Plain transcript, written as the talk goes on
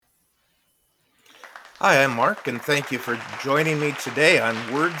Hi, I'm Mark, and thank you for joining me today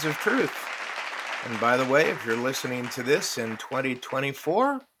on Words of Truth. And by the way, if you're listening to this in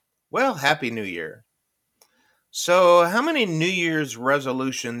 2024, well, Happy New Year. So, how many New Year's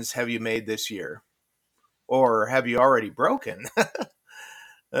resolutions have you made this year? Or have you already broken?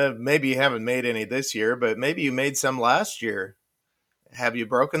 Maybe you haven't made any this year, but maybe you made some last year. Have you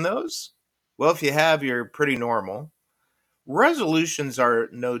broken those? Well, if you have, you're pretty normal. Resolutions are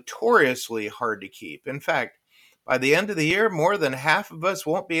notoriously hard to keep. In fact, by the end of the year, more than half of us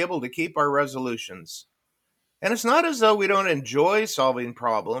won't be able to keep our resolutions. And it's not as though we don't enjoy solving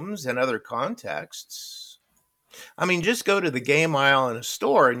problems in other contexts. I mean, just go to the game aisle in a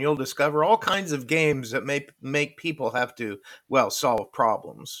store and you'll discover all kinds of games that make people have to, well, solve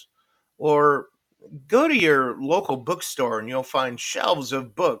problems. Or go to your local bookstore and you'll find shelves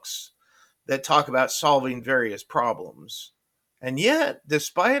of books that talk about solving various problems. And yet,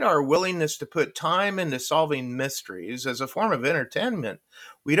 despite our willingness to put time into solving mysteries as a form of entertainment,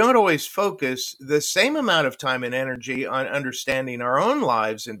 we don't always focus the same amount of time and energy on understanding our own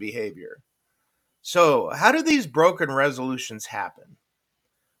lives and behavior. So, how do these broken resolutions happen?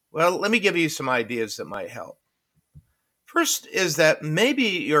 Well, let me give you some ideas that might help. First is that maybe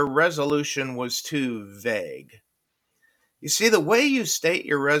your resolution was too vague. You see, the way you state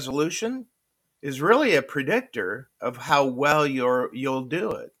your resolution is really a predictor of how well you'll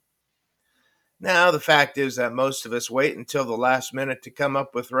do it. Now, the fact is that most of us wait until the last minute to come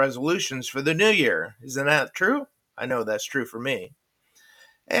up with resolutions for the new year. Isn't that true? I know that's true for me.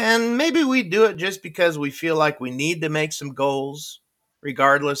 And maybe we do it just because we feel like we need to make some goals,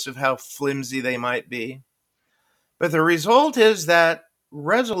 regardless of how flimsy they might be. But the result is that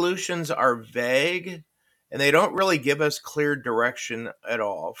resolutions are vague and they don't really give us clear direction at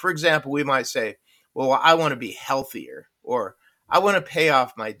all. For example, we might say, well, I want to be healthier, or I want to pay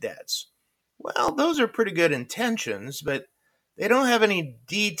off my debts. Well, those are pretty good intentions, but they don't have any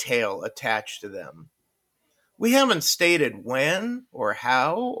detail attached to them. We haven't stated when or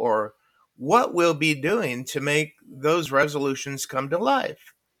how or what we'll be doing to make those resolutions come to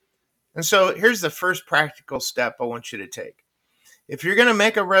life. And so here's the first practical step I want you to take. If you're going to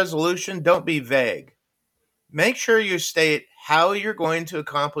make a resolution, don't be vague. Make sure you state how you're going to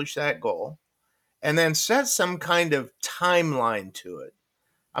accomplish that goal and then set some kind of timeline to it.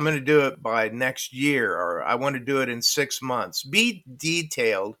 I'm going to do it by next year, or I want to do it in 6 months. Be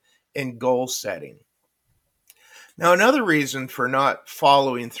detailed in goal setting. Now, another reason for not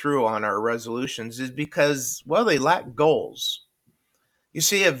following through on our resolutions is because, well, they lack goals. You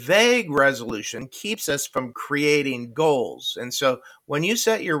see, a vague resolution keeps us from creating goals. And so when you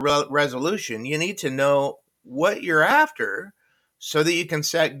set your resolution, you need to know what you're after so that you can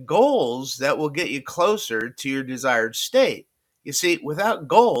set goals that will get you closer to your desired state. You see, without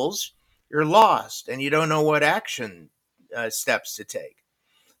goals, you're lost and you don't know what action steps to take.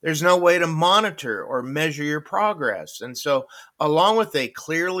 There's no way to monitor or measure your progress. And so, along with a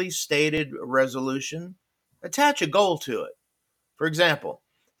clearly stated resolution, attach a goal to it. For example,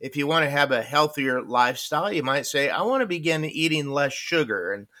 if you want to have a healthier lifestyle, you might say, I want to begin eating less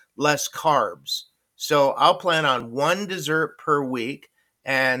sugar and less carbs. So I'll plan on one dessert per week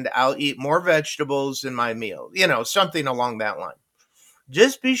and I'll eat more vegetables in my meal, something along that line.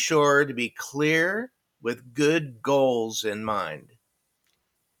 Just be sure to be clear with good goals in mind.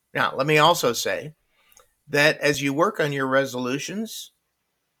 Now, let me also say that as you work on your resolutions,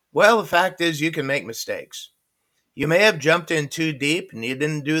 well, the fact is you can make mistakes. You may have jumped in too deep and you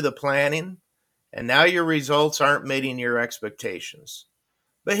didn't do the planning, and now your results aren't meeting your expectations.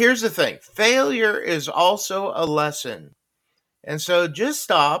 But here's the thing, failure is also a lesson. And so just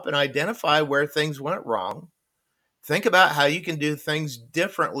stop and identify where things went wrong. Think about how you can do things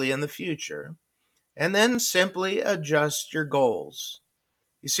differently in the future, and then simply adjust your goals.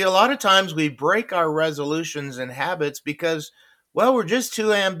 You see, a lot of times we break our resolutions and habits because, well, we're just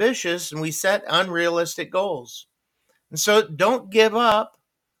too ambitious and we set unrealistic goals. And so don't give up,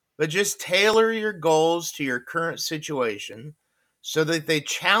 but just tailor your goals to your current situation so that they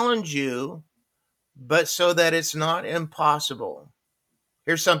challenge you, but so that it's not impossible.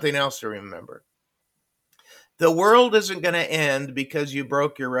 Here's something else to remember. The world isn't going to end because you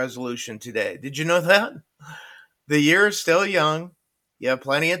broke your resolution today. Did you know that? The year is still young. You have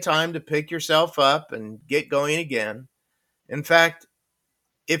plenty of time to pick yourself up and get going again. In fact,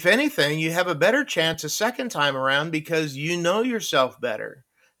 if anything, you have a better chance a second time around because you know yourself better.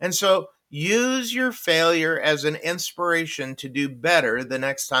 And so use your failure as an inspiration to do better the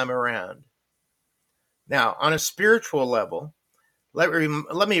next time around. Now, on a spiritual level, let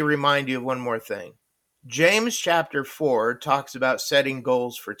me remind you of one more thing. James chapter 4 talks about setting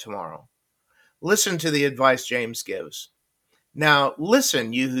goals for tomorrow. Listen to the advice James gives. Now,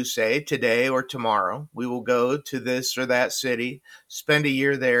 listen, you who say, today or tomorrow, we will go to this or that city, spend a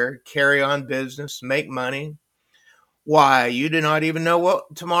year there, carry on business, make money. Why, you do not even know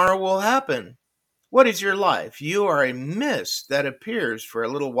what tomorrow will happen. What is your life? You are a mist that appears for a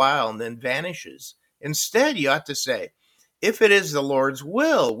little while and then vanishes. Instead, you ought to say, if it is the Lord's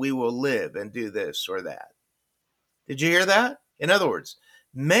will, we will live and do this or that. Did you hear that? In other words,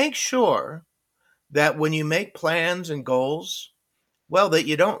 make sure that when you make plans and goals, well, that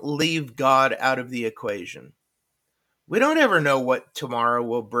you don't leave God out of the equation. We don't ever know what tomorrow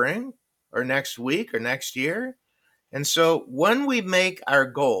will bring, or next week, or next year. And so when we make our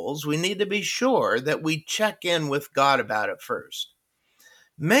goals, we need to be sure that we check in with God about it first.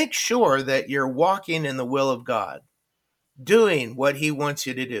 Make sure that you're walking in the will of God, doing what He wants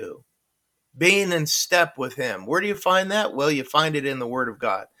you to do, being in step with Him. Where do you find that? Well, you find it in the Word of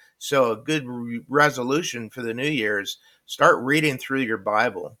God. So a good resolution for the new year is start reading through your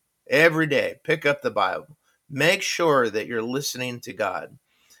Bible every day. Pick up the Bible. Make sure that you're listening to God.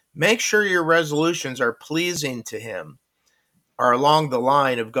 Make sure your resolutions are pleasing to Him, are along the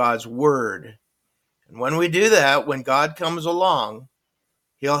line of God's Word. And when we do that, when God comes along,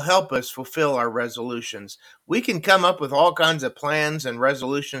 He'll help us fulfill our resolutions. We can come up with all kinds of plans and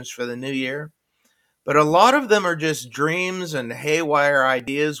resolutions for the new year, but a lot of them are just dreams and haywire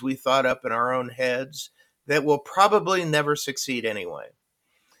ideas we thought up in our own heads that will probably never succeed anyway.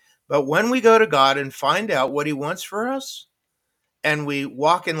 But when we go to God and find out what He wants for us, and we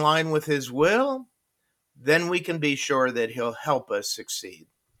walk in line with His will, then we can be sure that He'll help us succeed.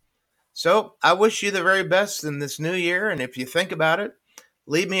 So I wish you the very best in this new year. And if you think about it,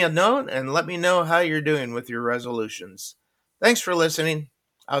 leave me a note and let me know how you're doing with your resolutions. Thanks for listening.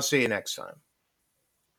 I'll see you next time.